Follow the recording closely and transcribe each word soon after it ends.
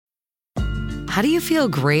How do you feel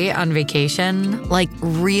great on vacation? Like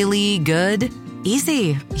really good?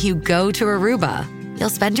 Easy. You go to Aruba. You'll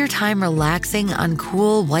spend your time relaxing on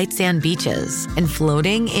cool white sand beaches and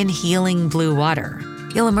floating in healing blue water.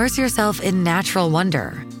 You'll immerse yourself in natural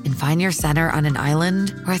wonder and find your center on an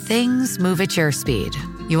island where things move at your speed.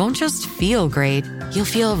 You won't just feel great, you'll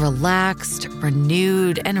feel relaxed,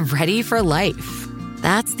 renewed, and ready for life.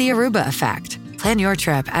 That's the Aruba effect. Plan your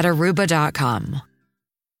trip at Aruba.com.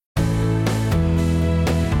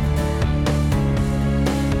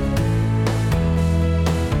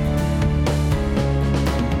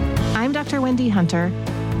 I'm Dr. Wendy Hunter,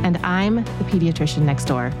 and I'm the pediatrician next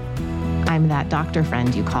door. I'm that doctor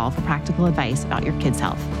friend you call for practical advice about your kid's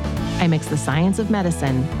health. I mix the science of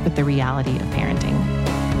medicine with the reality of parenting.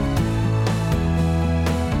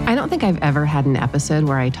 I don't think I've ever had an episode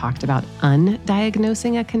where I talked about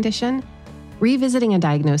undiagnosing a condition. Revisiting a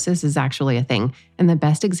diagnosis is actually a thing, and the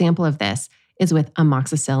best example of this is with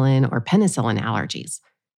amoxicillin or penicillin allergies.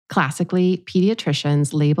 Classically,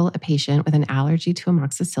 pediatricians label a patient with an allergy to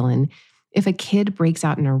amoxicillin if a kid breaks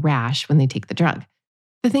out in a rash when they take the drug.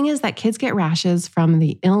 The thing is that kids get rashes from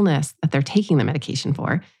the illness that they're taking the medication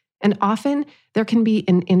for, and often there can be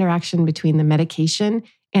an interaction between the medication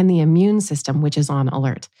and the immune system, which is on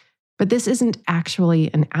alert. But this isn't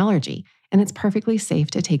actually an allergy, and it's perfectly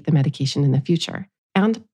safe to take the medication in the future,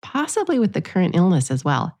 and possibly with the current illness as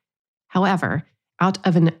well. However, out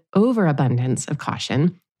of an overabundance of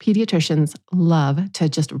caution, pediatricians love to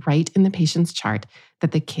just write in the patient's chart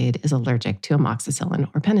that the kid is allergic to amoxicillin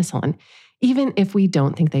or penicillin, even if we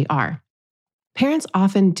don't think they are. Parents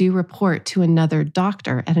often do report to another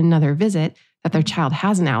doctor at another visit that their child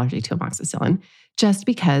has an allergy to amoxicillin just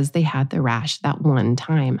because they had the rash that one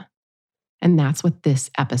time. And that's what this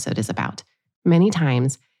episode is about. Many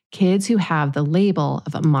times, kids who have the label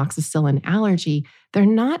of amoxicillin allergy, they're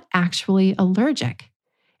not actually allergic.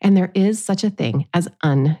 And there is such a thing as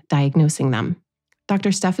undiagnosing them.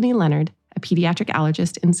 Dr. Stephanie Leonard, a pediatric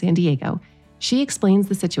allergist in San Diego, she explains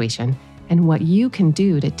the situation and what you can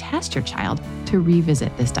do to test your child to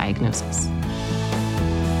revisit this diagnosis.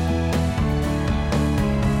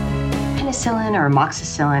 Penicillin or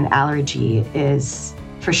amoxicillin allergy is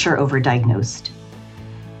for sure overdiagnosed.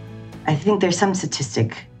 I think there's some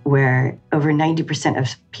statistic where over 90%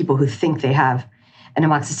 of people who think they have an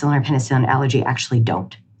amoxicillin or penicillin allergy actually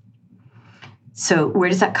don't. So where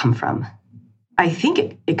does that come from? I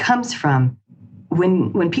think it comes from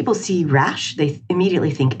when people see rash, they immediately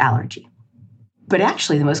think allergy. But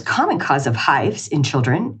actually, the most common cause of hives in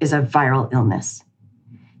children is a viral illness.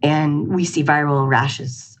 And we see viral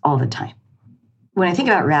rashes all the time. When I think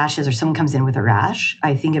about rashes or someone comes in with a rash,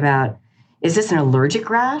 I think about, is this an allergic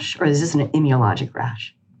rash or is this an immunologic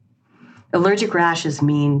rash? Allergic rashes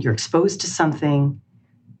mean you're exposed to something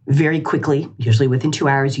very quickly. Usually within 2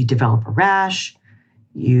 hours, you develop a rash.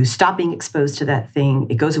 You stop being exposed to that thing.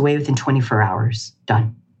 It goes away within 24 hours.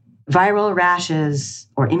 Done. Viral rashes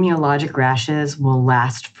or immunologic rashes will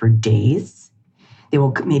last for days. They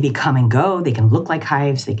will maybe come and go. They can look like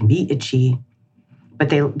hives. They can be itchy. But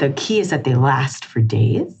the key is that they last for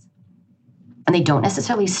days. And they don't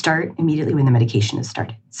necessarily start immediately when the medication is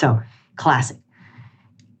started. So, classic.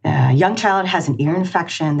 A young child has an ear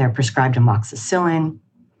infection. They're prescribed amoxicillin.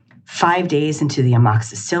 5 days into the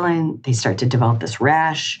amoxicillin, they start to develop this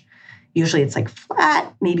rash. Usually it's like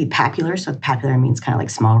flat, maybe papular. So papular means kind of like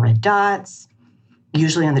small red dots.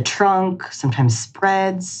 Usually on the trunk, sometimes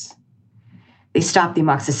spreads. They stop the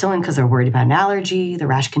amoxicillin because they're worried about an allergy. The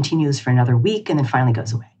rash continues for another week and then finally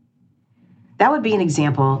goes away. That would be an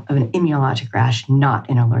example of an immunologic rash, not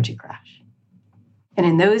an allergic rash. And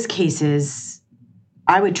in those cases,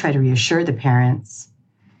 I would try to reassure the parents,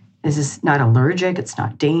 this is not allergic, it's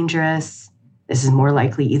not dangerous. This is more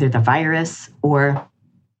likely either the virus or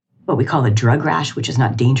what we call a drug rash, which is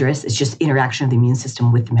not dangerous. It's just interaction of the immune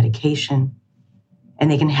system with the medication.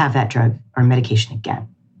 And they can have that drug or medication again.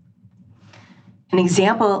 An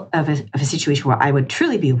example of a situation where I would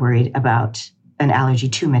truly be worried about an allergy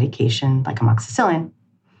to medication like amoxicillin,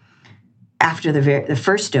 after the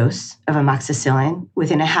first dose of amoxicillin,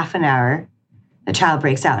 within a half an hour, the child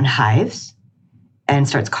breaks out in hives and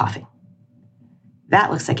starts coughing.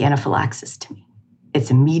 That looks like anaphylaxis to me. It's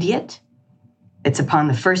immediate. It's upon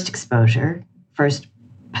the first exposure,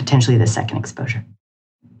 potentially the second exposure.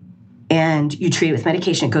 And you treat it with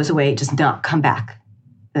medication, it goes away, it does not come back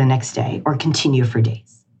the next day or continue for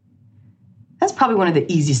days. That's probably one of the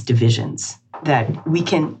easiest divisions that we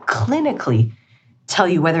can clinically tell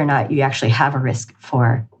you whether or not you actually have a risk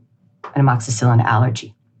for an amoxicillin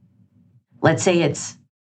allergy. Let's say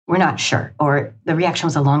we're not sure, or the reaction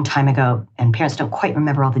was a long time ago and parents don't quite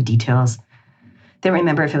remember all the details. They don't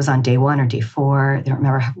remember if it was on day 1 or day 4. They don't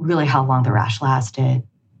remember really how long the rash lasted.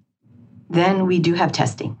 Then we do have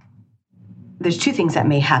testing. There's 2 things that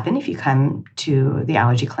may happen if you come to the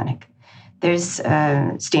allergy clinic. There's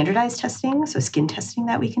standardized testing, so skin testing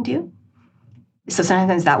that we can do. So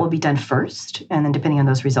sometimes that will be done first, and then depending on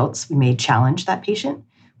those results, we may challenge that patient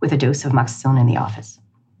with a dose of amoxicillin in the office.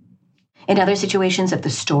 In other situations, if the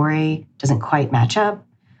story doesn't quite match up,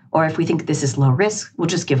 or if we think this is low risk, we'll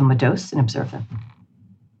just give them a dose and observe them.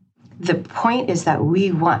 The point is that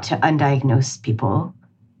we want to undiagnose people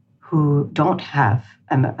who don't have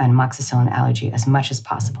an amoxicillin allergy as much as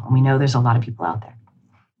possible. And we know there's a lot of people out there.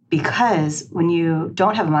 Because when you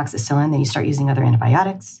don't have amoxicillin, then you start using other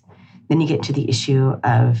antibiotics. Then you get into the issue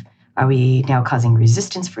of, are we now causing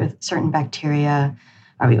resistance for certain bacteria?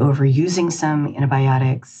 Are we overusing some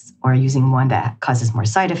antibiotics or using one that causes more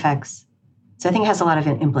side effects? So I think it has a lot of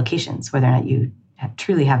implications, whether or not you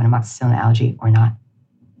truly have an amoxicillin allergy or not.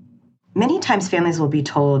 Many times families will be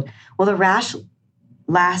told, well, the rash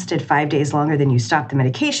lasted 5 days longer than you stopped the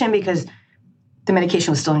medication because the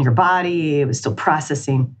medication was still in your body, it was still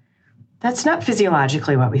processing. That's not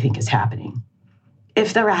physiologically what we think is happening.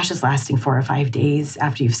 If the rash is lasting 4 or 5 days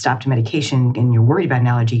after you've stopped a medication and you're worried about an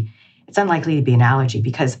allergy, it's unlikely to be an allergy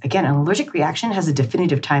because, again, an allergic reaction has a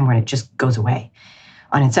definitive time when it just goes away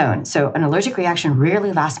on its own. So an allergic reaction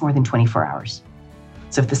rarely lasts more than 24 hours.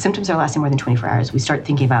 So if the symptoms are lasting more than 24 hours, we start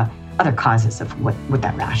thinking about other causes of what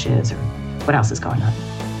that rash is or what else is going on.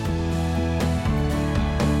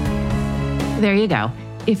 There you go.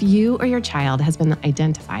 If you or your child has been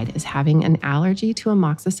identified as having an allergy to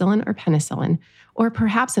amoxicillin or penicillin, or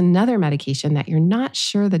perhaps another medication that you're not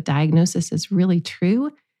sure the diagnosis is really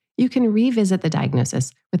true, you can revisit the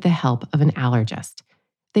diagnosis with the help of an allergist.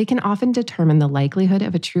 They can often determine the likelihood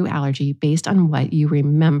of a true allergy based on what you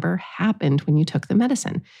remember happened when you took the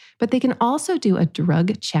medicine. But they can also do a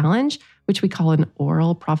drug challenge, which we call an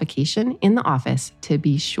oral provocation, in the office to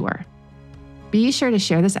be sure. Be sure to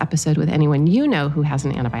share this episode with anyone you know who has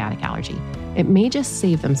an antibiotic allergy. It may just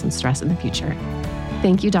save them some stress in the future.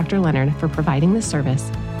 Thank you, Dr. Leonard, for providing this service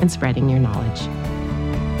and spreading your knowledge.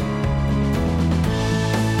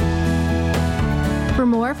 For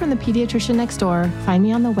more from the Pediatrician Next Door, find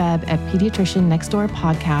me on the web at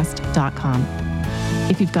pediatriciannextdoorpodcast.com.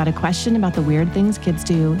 If you've got a question about the weird things kids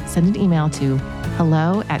do, send an email to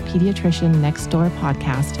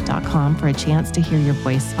hello@pediatriciannextdoorpodcast.com for a chance to hear your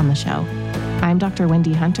voice on the show. I'm Dr.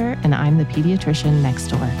 Wendy Hunter, and I'm the Pediatrician Next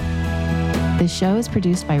Door. This show is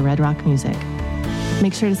produced by Red Rock Music.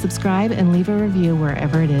 Make sure to subscribe and leave a review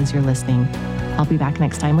wherever it is you're listening. I'll be back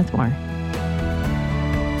next time with more.